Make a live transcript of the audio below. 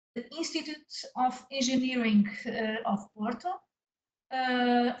the Institute of Engineering of Porto.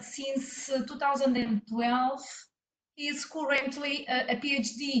 Since 2012, he is currently a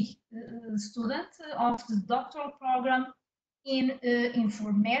PhD student of the doctoral program in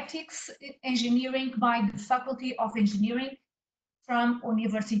informatics engineering by the Faculty of Engineering from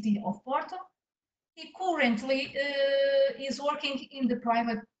University of Porto. He currently is working in the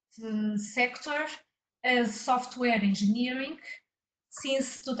private sector as software engineering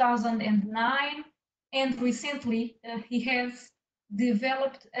since 2009, and recently he has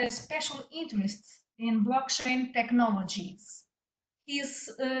developed a special interest in blockchain technologies. His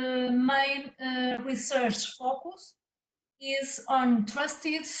main research focus is on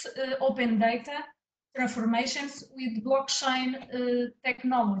trusted open data transformations with blockchain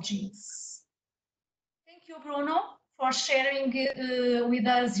technologies. Thank you, Bruno, for sharing with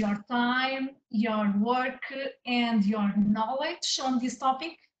us your time, your work, and your knowledge on this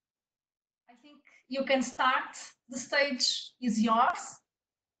topic. I think you can start. The stage is yours.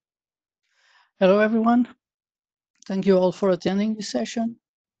 Hello, everyone. Thank you all for attending this session.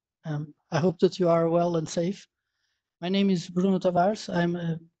 I hope that you are well and safe. My name is Bruno Tavares. I'm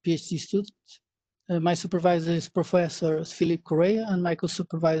a PhD student. My supervisor is Professor Filipe Correa, and my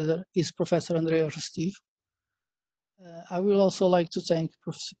co-supervisor is Professor Andrea Restivo. I will also like to thank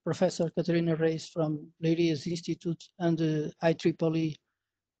Professor Catarina Reis from Leiria's Institute and the IEEE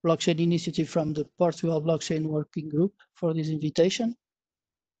Blockchain Initiative from the Portugal Blockchain Working Group for this invitation.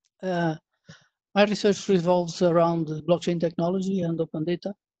 My research revolves around blockchain technology and open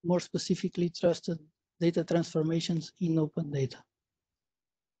data, more specifically trusted data transformations in open data.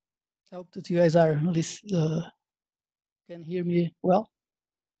 I hope that you guys are can hear me well.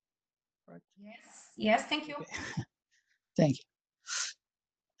 Right. Yes, thank you. Okay. Thank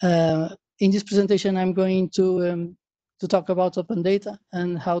you. In this presentation, I'm going to talk about open data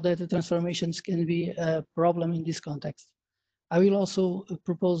and how data transformations can be a problem in this context. I will also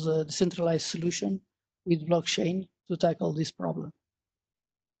propose a decentralized solution with blockchain to tackle this problem.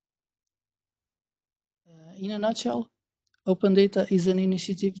 In a nutshell, open data is an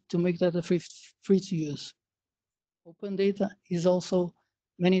initiative to make data free to use. Open data is also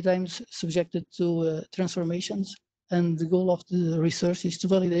many times subjected to transformations, and the goal of the research is to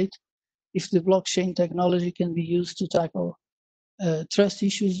validate if the blockchain technology can be used to tackle trust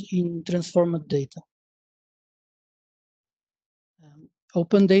issues in transformed data.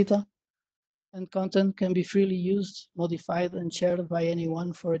 Open data and content can be freely used, modified, and shared by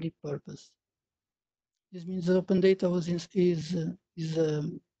anyone for any purpose. This means that open data is a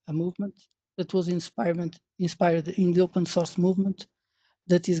movement that was inspired in the open source movement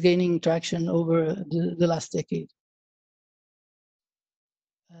that is gaining traction over the last decade.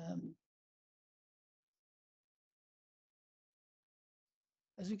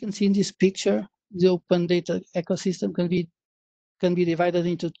 As you can see in this picture, the open data ecosystem can be divided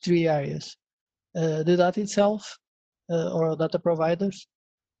into three areas: the data itself, or data providers,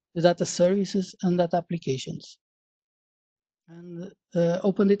 the data services, and data applications. And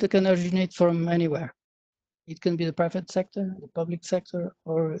open data can originate from anywhere. It can be the private sector, the public sector,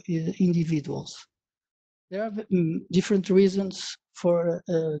 or individuals. There are different reasons for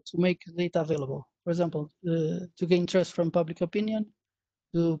to make data available. For example, to gain trust from public opinion,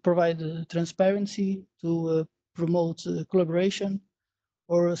 to provide transparency, to promote collaboration,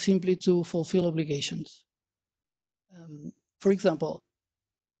 or simply to fulfill obligations. For example,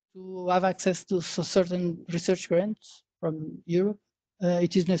 to have access to certain research grants from Europe,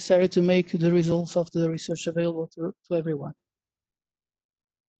 it is necessary to make the results of the research available to everyone.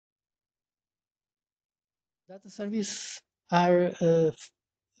 Data services are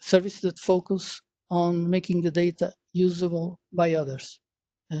services that focus on making the data usable by others,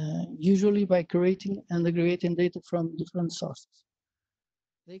 usually by creating and aggregating data from different sources.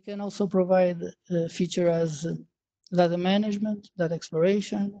 They can also provide a feature as data management, data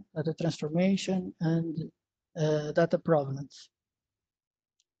exploration, data transformation, and data provenance.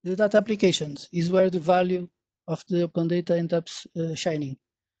 The data applications is where the value of the open data ends up shining.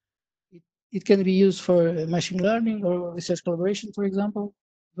 It can be used for machine learning or research collaboration, for example,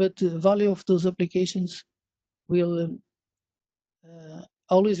 but the value of those applications will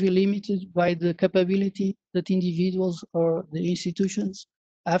always be limited by the capability that individuals or the institutions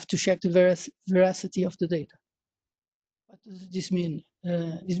have to check the veracity of the data. What does this mean?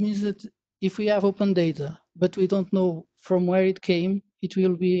 This means that if we have open data, but we don't know from where it came, it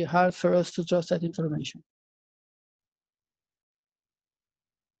will be hard for us to trust that information.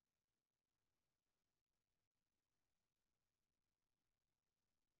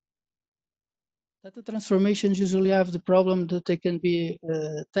 Data transformations usually have the problem that they can be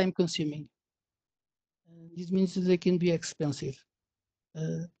time consuming. This means that they can be expensive.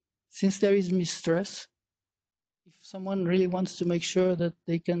 Since there is mistrust, if someone really wants to make sure that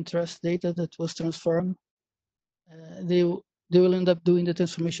they can trust data that was transformed, they will end up doing the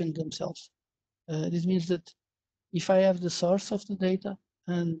transformation themselves. This means that if I have the source of the data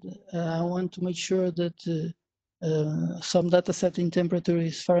and I want to make sure that some data set in temperature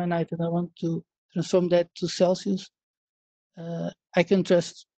is Fahrenheit and I want to transform that to Celsius, I can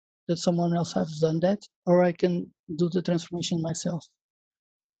trust that someone else has done that, or I can do the transformation myself.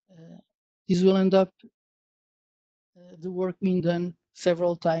 This will end up the work being done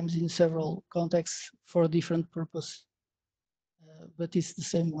several times in several contexts for a different purpose, but it's the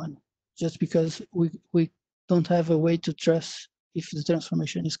same one, just because we don't have a way to trust if the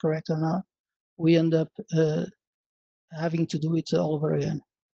transformation is correct or not. We end up having to do it all over again.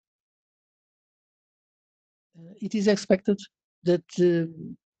 It is expected that the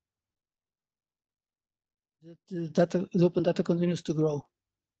open data continues to grow.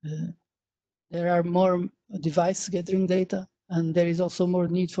 There are more devices gathering data, and there is also more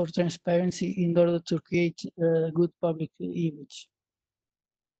need for transparency in order to create a good public image.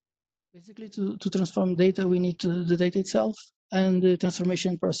 Basically, to transform data, we need the data itself and the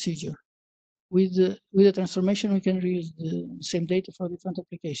transformation procedure. With the transformation, we can reuse the same data for different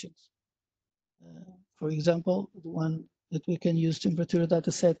applications. For example, the one that we can use temperature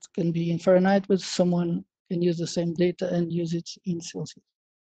data set can be in Fahrenheit, but someone can use the same data and use it in Celsius.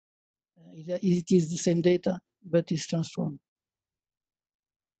 It is the same data, but it's transformed.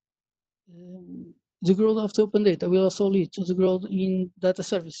 The growth of the open data will also lead to the growth in data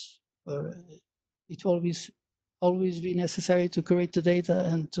service. It will always be necessary to create the data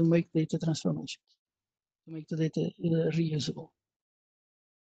and to make data transformations, to make the data reusable.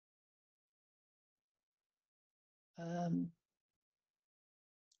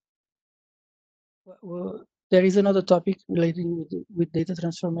 Well, there is another topic relating with data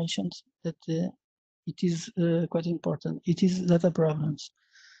transformations that it is quite important. It is data provenance.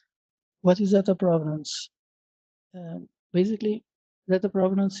 What is data provenance? Basically, data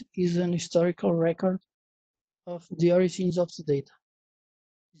provenance is an historical record of the origins of the data.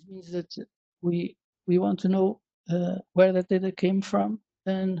 This means that we want to know where that data came from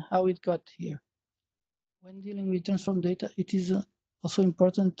and how it got here. When dealing with transformed data, it is also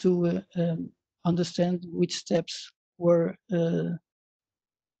important to understand which steps were the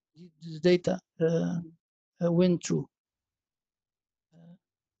data went through.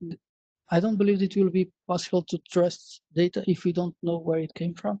 I don't believe it will be possible to trust data if we don't know where it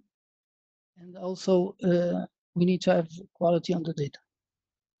came from. And also, we need to have quality on the data.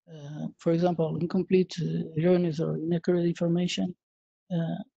 For example, incomplete, erroneous, or inaccurate information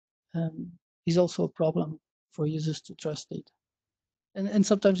is also a problem for users to trust data. And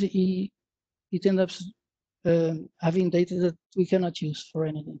sometimes it ends up having data that we cannot use for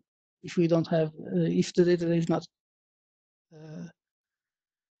anything if we don't have, if the data is not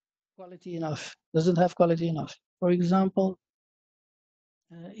quality enough, doesn't have quality enough. For example,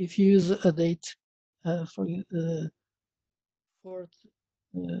 if you use a date for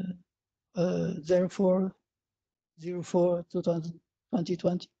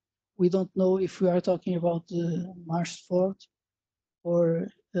 04/04/2020, we don't know if we are talking about March 4th or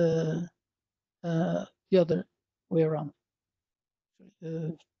the other way around.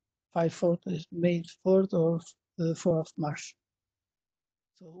 5/4 is May 4th or 4th of March.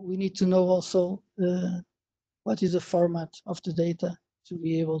 So we need to know also what is the format of the data to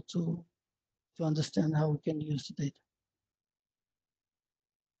be able to understand how we can use the data.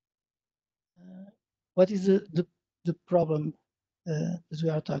 What is the problem that we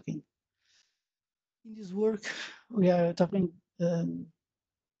are talking? In this work, we are talking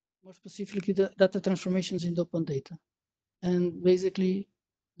more specifically the data transformations in the open data. And basically,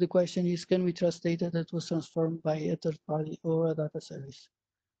 the question is, can we trust data that was transformed by a third party or a data service?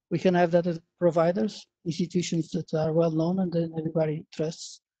 We can have data providers, institutions that are well known and then everybody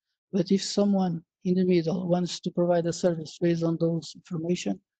trusts. But if someone in the middle wants to provide a service based on those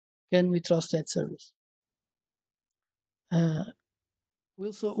information, can we trust that service?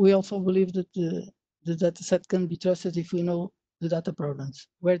 We also believe that the data set can be trusted if we know the data provenance.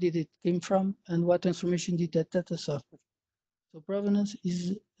 Where did it came from and what transformation did that data suffer? So provenance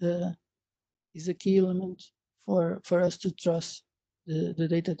is a key element for us to trust the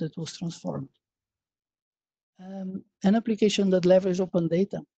data that was transformed. An application that leverages open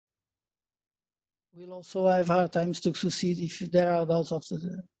data will also have hard times to succeed if there are doubts of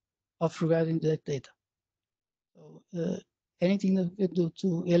regarding that data. So anything that we do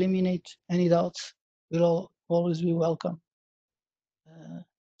to eliminate any doubts will always be welcome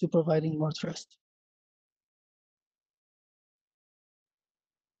to providing more trust.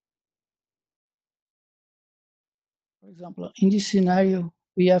 For example, in this scenario,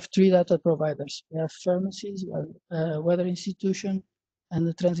 we have 3 data providers. We have pharmacies, we have weather institution, and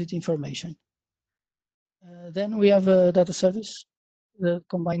the transit information. Then we have a data service that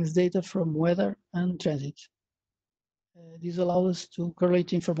combines data from weather and transit. This allows us to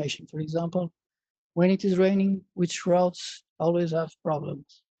correlate information. For example, when it is raining, which routes always have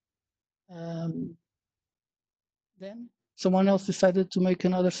problems. Then someone else decided to make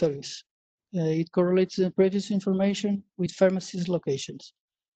another service. It correlates the previous information with pharmacies locations.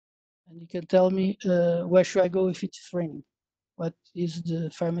 And you can tell me where should I go if it's raining? What is the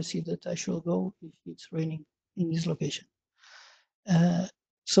pharmacy that I should go if it's raining in this location?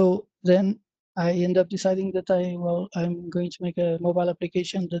 So then I end up deciding that I'm going to make a mobile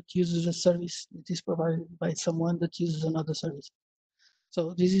application that uses a service that is provided by someone that uses another service.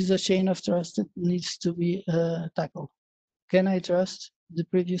 So this is a chain of trust that needs to be tackled. Can I trust the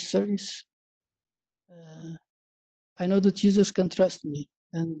previous service? I know that users can trust me,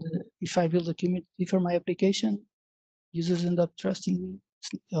 and if I build a community for my application, users end up trusting me.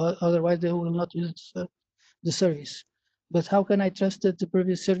 Otherwise, they will not use the service. But how can I trust that the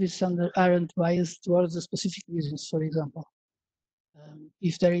previous services aren't biased towards a specific business, for example?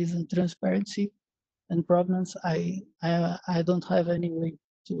 If there isn't transparency and provenance, I don't have any way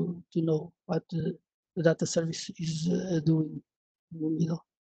to know what the data service is doing in the middle.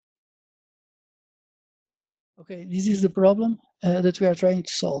 Okay, this is the problem that we are trying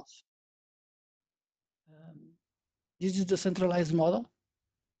to solve. This is the centralized model.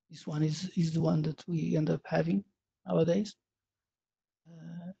 This one is the one that we end up having nowadays.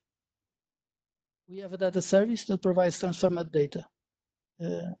 We have a data service that provides transformed data.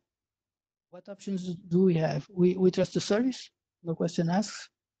 What options do we have? We trust the service, no question asked.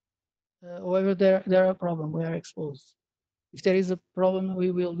 However, there are problems, we are exposed. If there is a problem,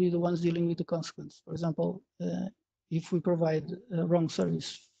 we will be the ones dealing with the consequence. For example, if we provide a wrong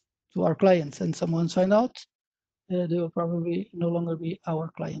service to our clients and someone find out, they will probably no longer be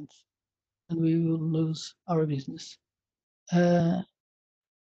our clients and we will lose our business. The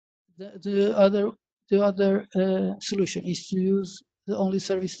other solution is to use the only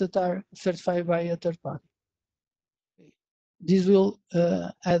services that are certified by a third party. This will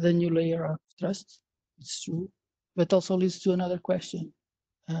add a new layer of trust, it's true, but also leads to another question.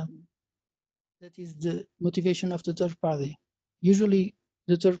 That is the motivation of the third party. Usually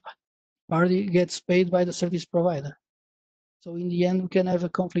the third party gets paid by the service provider. So in the end, we can have a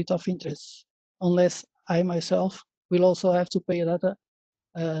conflict of interest, unless I myself will also have to pay a data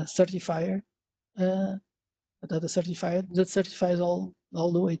certifier, a data certifier that certifies all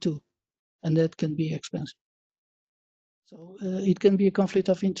the way too, and that can be expensive. So it can be a conflict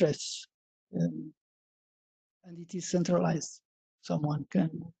of interests, and it is centralized. Someone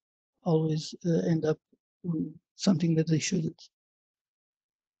can always end up doing something that they shouldn't.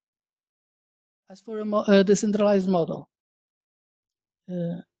 As for a decentralized model,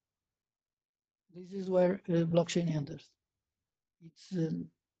 this is where blockchain enters. It's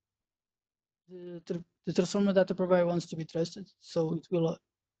the transformer data provider wants to be trusted, so it will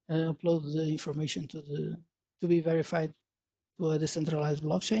upload the information to be verified to a decentralized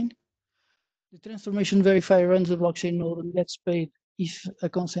blockchain. The transformation verifier runs the blockchain node and gets paid if a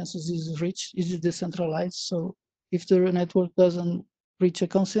consensus is reached. It is decentralized, so if the network doesn't reach a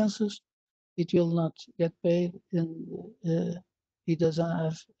consensus, it will not get paid, and it doesn't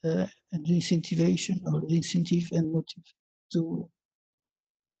have an incentivation or incentive and motive to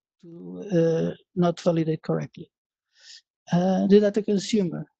not validate correctly. The data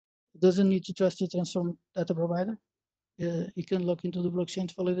consumer doesn't need to trust the transform data provider. You can look into the blockchain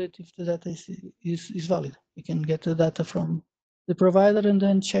to validate if the data is valid. You can get the data from the provider and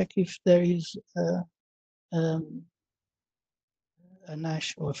then check if there is a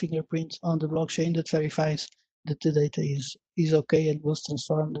hash or a fingerprint on the blockchain that verifies that the data is okay and was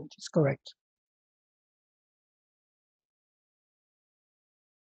transformed and is correct.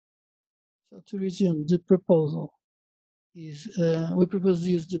 So to resume, the proposal is we propose to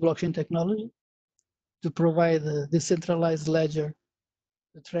use the blockchain technology to provide a decentralized ledger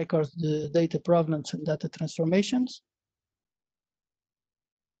that records the data provenance and data transformations.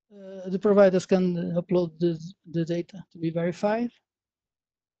 The providers can upload the data to be verified.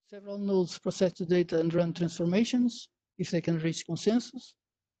 Several nodes process the data and run transformations if they can reach consensus.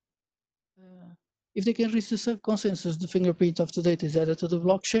 If they can reach the consensus, the fingerprint of the data is added to the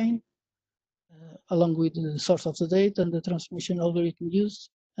blockchain. along with the source of the data and the transmission algorithm used,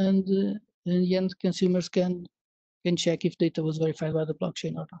 and in the end, consumers can check if data was verified by the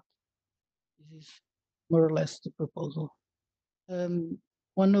blockchain or not. This is more or less the proposal.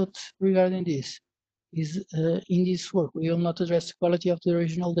 One note regarding this is in this work, we will not address the quality of the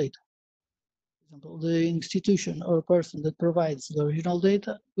original data. For example, the institution or person that provides the original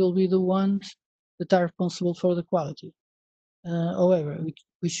data will be the ones that are responsible for the quality. However,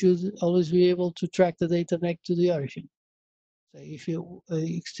 we should always be able to track the data back to the origin. So if you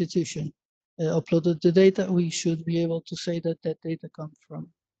institution uploaded the data, we should be able to say that that data comes from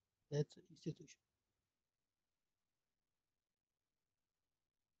that institution.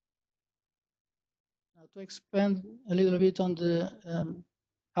 Now, to expand a little bit on the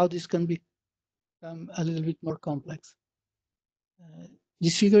how this can become a little bit more complex.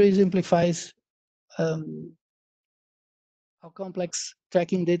 This figure exemplifies how complex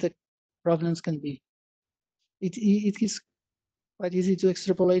tracking data provenance can be. It is quite easy to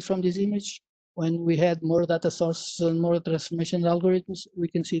extrapolate from this image. When we had more data sources and more transformation algorithms, we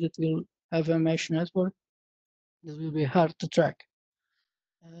can see that we'll have a mesh network. This will be hard to track.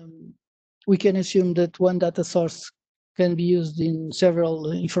 We can assume that one data source can be used in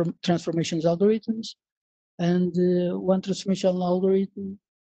several transformations algorithms, and one transformation algorithm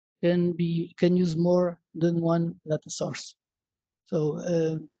can use more than one data source. So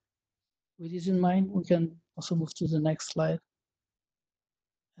with this in mind, we can also move to the next slide.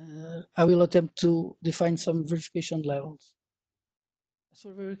 I will attempt to define some verification levels. As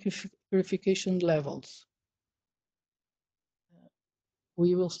for verification levels,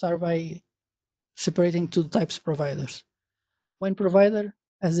 we will start by separating two types of providers. One provider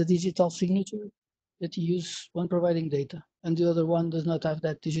has a digital signature that you use when providing data, and the other one does not have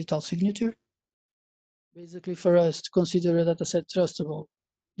that digital signature. Basically, for us to consider a dataset trustable,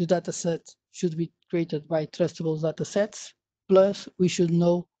 the dataset should be created by trustable datasets, plus we should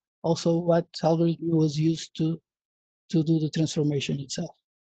know also what algorithm was used to do the transformation itself.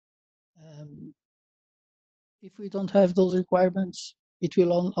 If we don't have those requirements, it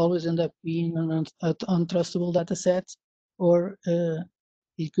will always end up being an untrustable data set, or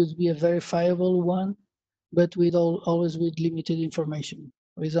it could be a verifiable one, but always with limited information.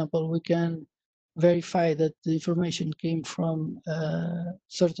 For example, we can verify that the information came from a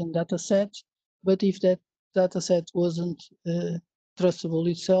certain data set, but if that data set wasn't trustable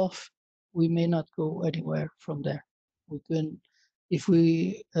itself, we may not go anywhere from there. We can, if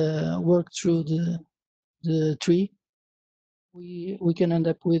we work through the tree, we can end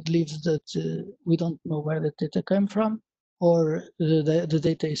up with leaves that we don't know where the data came from, or the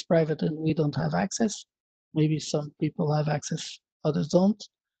data is private and we don't have access. Maybe some people have access, others don't.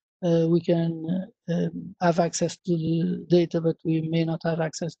 We can have access to the data, but we may not have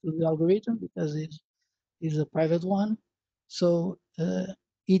access to the algorithm because it is a private one. So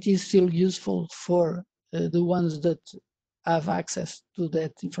it is still useful for the ones that have access to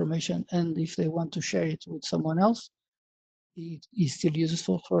that information, and if they want to share it with someone else, it is still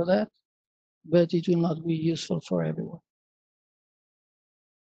useful for that, but it will not be useful for everyone.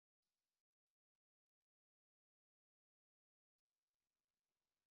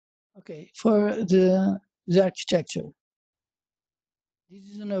 Okay, for the architecture, this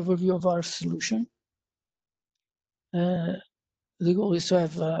is an overview of our solution. The goal is to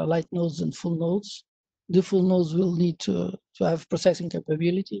have light nodes and full nodes. The full nodes will need to have processing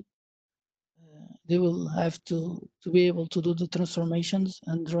capability. They will have to be able to do the transformations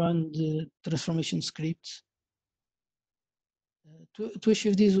and run the transformation scripts. To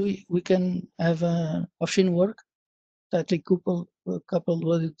achieve this, we can have offchain work tightly coupled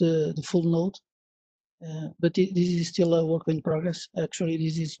with the full node. But this is still a work in progress. Actually,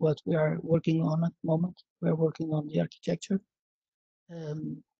 this is what we are working on at the moment. We are working on the architecture.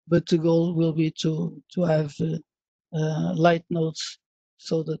 But the goal will be to have light nodes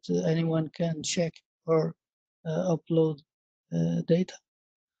so that anyone can check or upload data.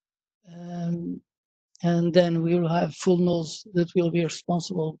 And then we will have full nodes that will be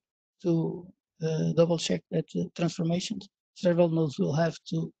responsible to double check that transformations. Several nodes will have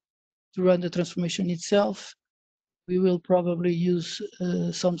to run the transformation itself. We will probably use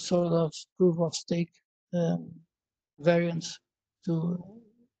some sort of proof of stake variance to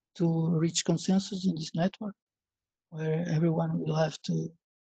reach consensus in this network, where everyone will have to,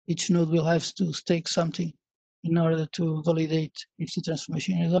 each node will have to stake something in order to validate if the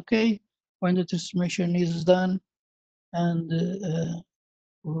transformation is okay. When the transformation is done and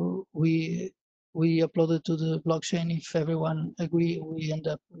we upload it to the blockchain, if everyone agree, we end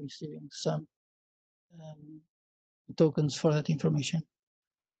up receiving some tokens for that information.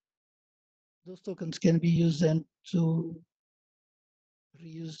 those tokens can be used then to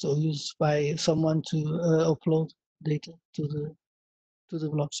reused or used by someone to upload data to the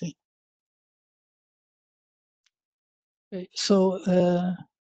blockchain. Okay, so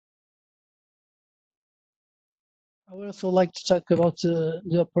I would also like to talk about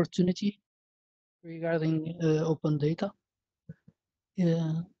the opportunity regarding open data,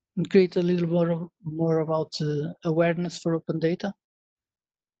 and create a little more about awareness for open data.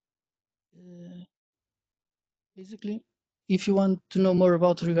 Basically, if you want to know more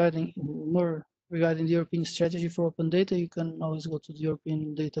regarding the European strategy for open data, you can always go to the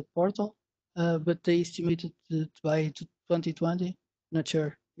European Data Portal. But they estimated that by 2020, not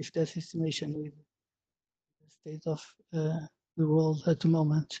sure if that estimation with the state of the world at the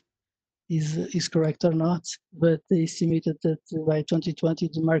moment is correct or not, but they estimated that by 2020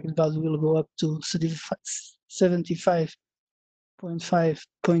 the market value will go up to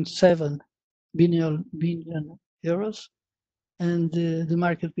 75.7 billion euros, and the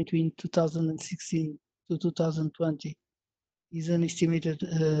market between 2016 to 2020 is an estimated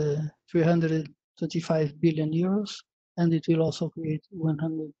 325 billion euros, and it will also create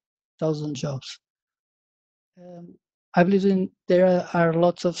 100,000 jobs. I believe there are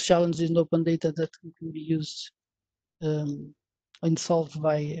lots of challenges in open data that can be used and solved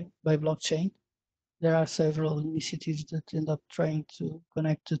by blockchain. There are several initiatives that end up trying to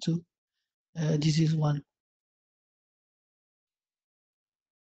connect the two. This is one.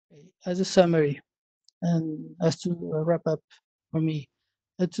 As a summary, and as to wrap up for me,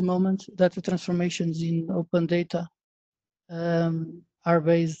 at the moment, data transformations in open data are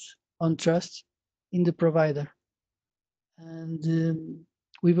based on trust in the provider. And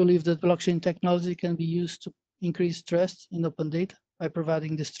we believe that blockchain technology can be used to increase trust in open data by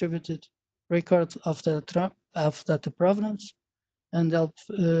providing distributed records of data provenance and help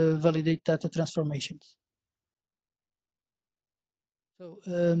validate data transformations. So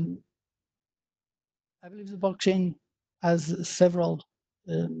I believe the blockchain has several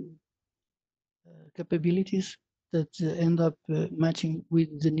capabilities that end up matching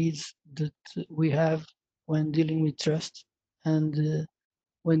with the needs that we have when dealing with trust and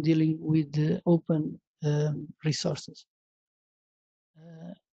when dealing with the open resources.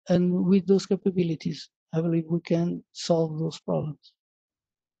 And with those capabilities, I believe we can solve those problems.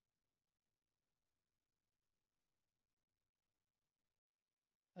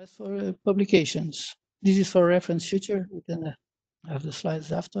 As for publications, this is for reference future. We can have the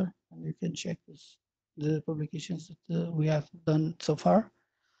slides after, and you can check the publications that we have done so far.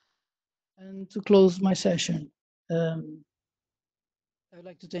 And to close my session, I'd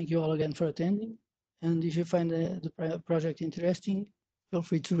like to thank you all again for attending. And if you find the project interesting, feel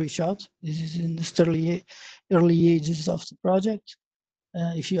free to reach out. This is in the early ages of the project.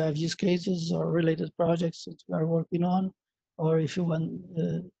 If you have use cases or related projects that we are working on, or if you want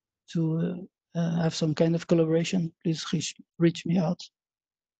to have some kind of collaboration, please reach me out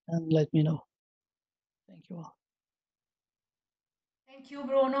and let me know. Thank you all. Thank you,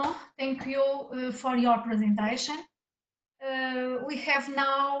 Bruno. Thank you for your presentation. We have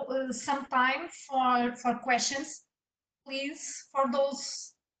now some time for questions. Please, for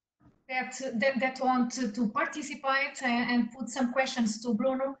those that want to participate and put some questions to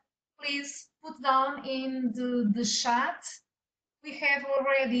Bruno, please put down in the chat. We have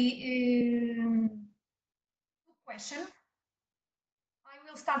already 2 questions. I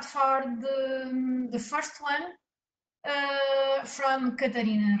will start for the first one from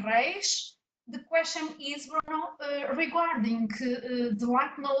Catarina Reis. The question is, Bruno, regarding the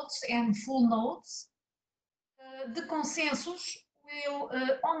light nodes and full nodes, the consensus will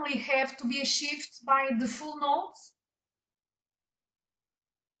only have to be achieved by the full nodes?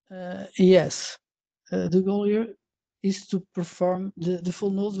 Yes, the goal here is to perform, the full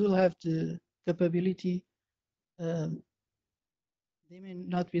nodes will have the capability. They may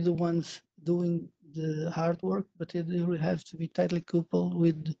not be the ones doing the hard work, but they will have to be tightly coupled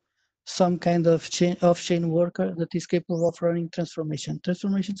with some kind of off-chain worker that is capable of running transformation.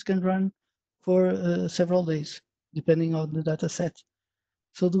 Transformations can run for several days, depending on the data set.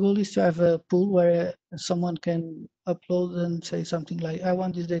 So the goal is to have a pool where someone can upload and say something like, I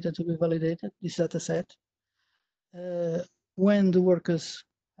want this data to be validated, this data set. When the workers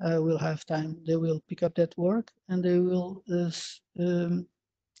will have time, they will pick up that work and they will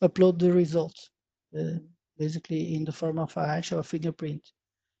upload the results, basically in the form of a hash or a fingerprint.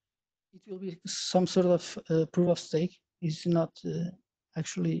 It will be some sort of proof of stake. It's not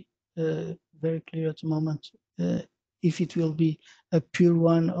actually very clear at the moment if it will be a pure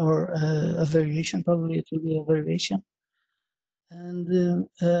one or a variation. Probably it will be a variation. And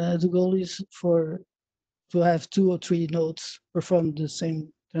the goal is to have 2 or 3 nodes perform the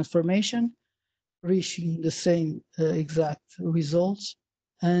same transformation, reaching the same exact results,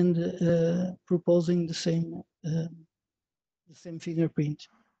 and proposing the same fingerprint.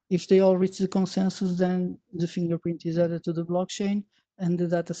 If they all reach the consensus, then the fingerprint is added to the blockchain, and the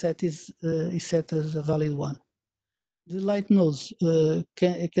data set is set as a valid one. The light nodes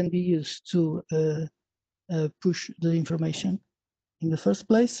can be used to push the information in the first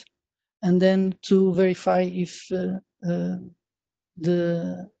place, and then to verify if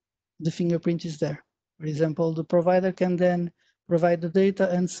the fingerprint is there. For example, the provider can then provide the data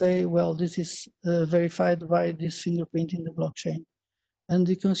and say, well, this is verified by this fingerprint in the blockchain. And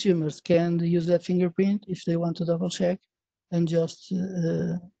the consumers can use that fingerprint if they want to double check and just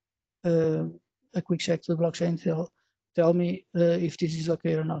a quick check to the blockchain, tell me if this is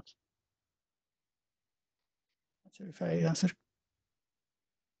okay or not. Not sure if I answered.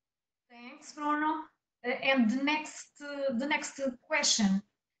 Thanks, Bruno. And the next question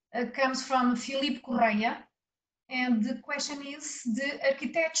comes from Filipe Correia. And the question is, the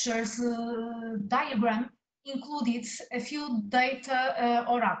architecture's diagram included a few data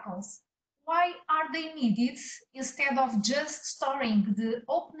oracles. Why are they needed instead of just storing the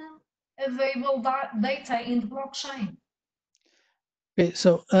open available data in the blockchain? Okay,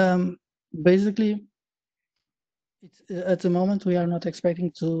 so basically, at the moment, we are not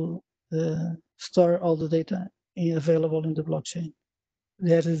expecting to store all the data available in the blockchain.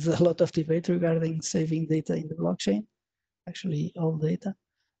 There is a lot of debate regarding saving data in the blockchain, actually all data.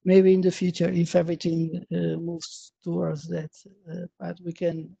 Maybe in the future, if everything moves towards that, but we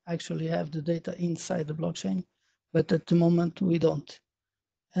can actually have the data inside the blockchain, but at the moment we don't.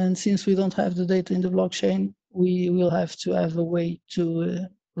 And since we don't have the data in the blockchain, we will have to have a way to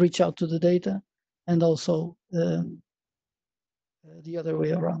reach out to the data, and also the other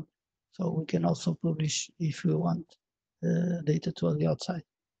way around. So we can also publish if we want data to the outside.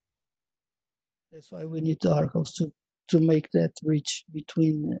 That's why we need the oracles to make that bridge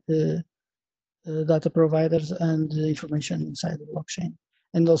between data providers and the information inside the blockchain,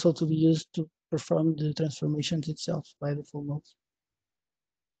 and also to be used to perform the transformations itself by the full nodes.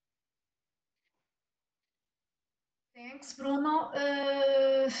 Thanks, Bruno.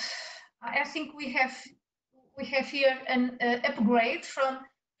 I think we have here an upgrade from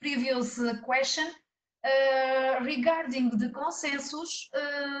previous question regarding the consensus.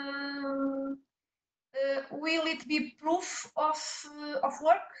 Will it be proof of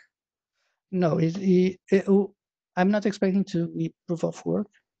work? No, I'm not expecting to be proof of work.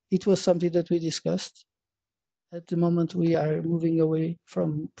 It was something that we discussed. At the moment, we are moving away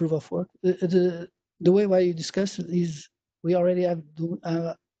from proof of work. The way why you discuss it is we already have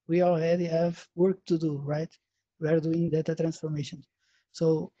work to do, right? We are doing data transformation,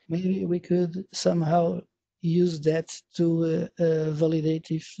 so maybe we could somehow use that to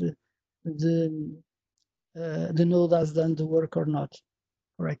validate if the node has done the work or not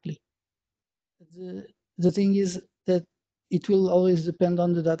correctly. The thing is that it will always depend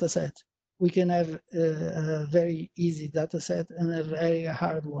on the data set. We can have a very easy data set and a very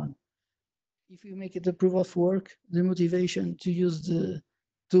hard one. If you make it a proof of work, the motivation to use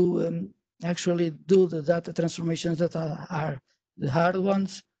actually do the data transformations that are the hard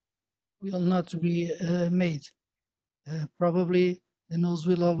ones will not be made. Probably the nodes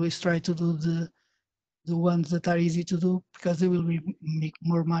will always try to do the ones that are easy to do because they will make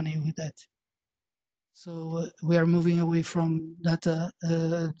more money with that. So we are moving away from data,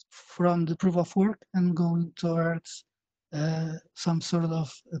 from the proof of work and going towards some sort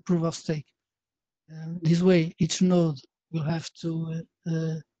of proof of stake. This way, each node will have to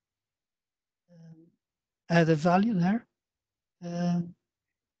add a value there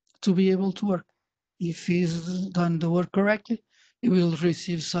to be able to work. If he's done the work correctly, he will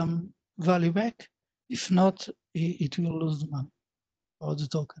receive some value back. If not, it will lose the money or the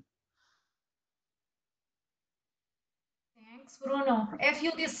token. Thanks, Bruno. Have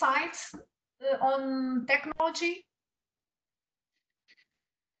you decided on technology?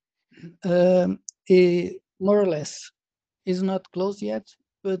 More or less. Is not closed yet,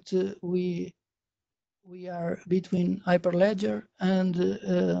 but we are between Hyperledger and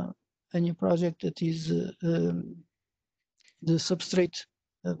a new project that is the Substrate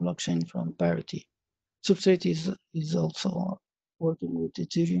blockchain from Parity. Substrate is also working with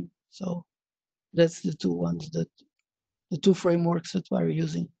Ethereum, so that's the two frameworks that we're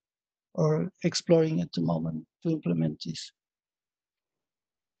using or exploring at the moment to implement this.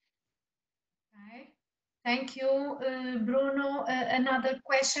 Okay. Thank you, Bruno. Another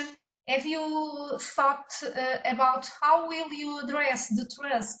question. Have you thought about how will you address the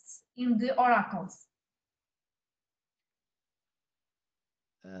trust in the oracles?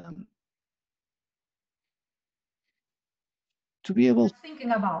 To be able,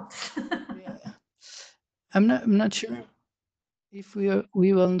 Thinking about. yeah, I'm not sure if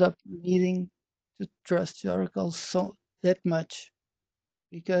we will end up needing to trust the oracles so that much,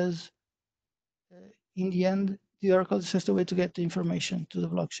 because in the end, the oracle is just a way to get the information to the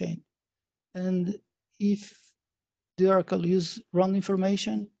blockchain. And if the oracle use wrong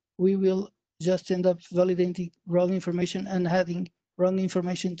information, we will just end up validating wrong information and adding wrong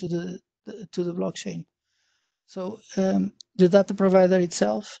information to the blockchain. So the data provider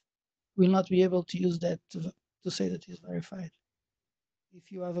itself will not be able to use that to say that it's verified.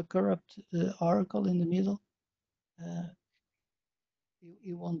 If you have a corrupt oracle in the middle,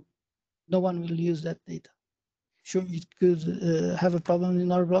 you won't. No one will use that data. Sure, it could have a problem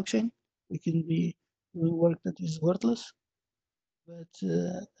in our blockchain. We can be doing work that is worthless, but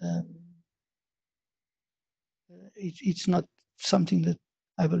it's not something that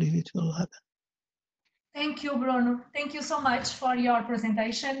I believe it will happen. Thank you, Bruno. Thank you so much for your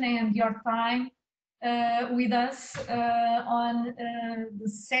presentation and your time with us on the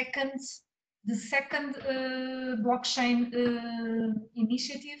second blockchain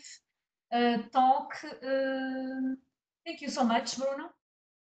initiative talk. Thank you so much, Bruno.